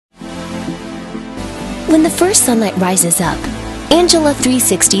When the first sunlight rises up, ANJIELA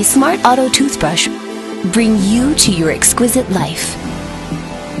 360 Smart Auto Toothbrush bring you to your exquisite life.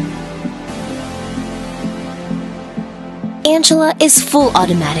 ANJIELA is full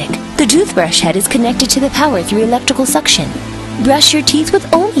automatic. The toothbrush head is connected to the power through electrical suction. Brush your teeth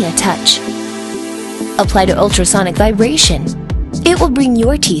with only a touch. Apply to ultrasonic vibration. It will bring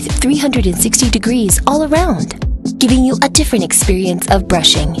your teeth 360 degrees all around, giving you a different experience of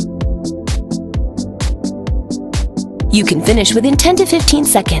brushing. You can finish within 10 to 15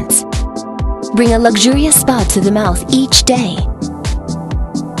 seconds. Bring a luxurious spa to the mouth each day.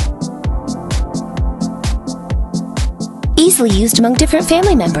 Easily used among different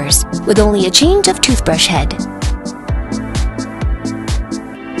family members with only a change of toothbrush head.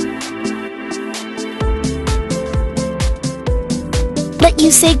 Let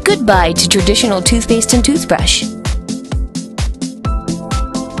you say goodbye to traditional toothpaste and toothbrush.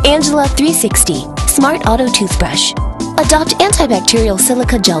 ANJIELA 360 Smart Auto Toothbrush. Adopt antibacterial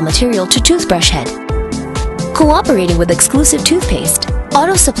silica gel material to toothbrush head. Cooperating with exclusive toothpaste,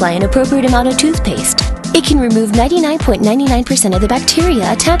 auto-supply an appropriate amount of toothpaste. It can remove 99.99% of the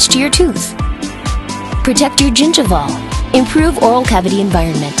bacteria attached to your tooth. Protect your gingival. Improve oral cavity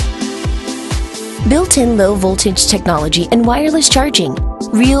environment. Built-in low-voltage technology and wireless charging.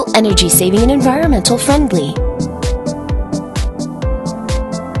 Real energy saving and environmental friendly.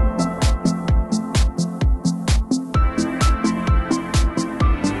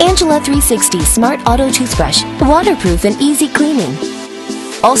 ANJIELA 360 Smart Auto Toothbrush. Waterproof and easy cleaning.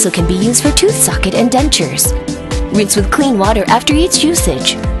 Also can be used for tooth socket and dentures. Rinse with clean water after each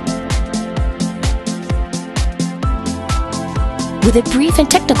usage. With a brief and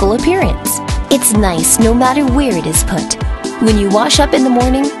technical appearance. It's nice no matter where it is put. When you wash up in the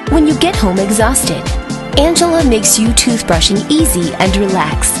morning, when you get home exhausted. ANJIELA makes you toothbrushing easy and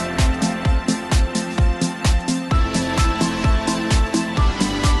relaxed.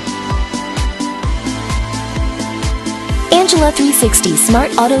 ANJIELA 360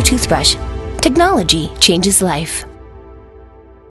 Smart Auto Toothbrush. Technology changes life.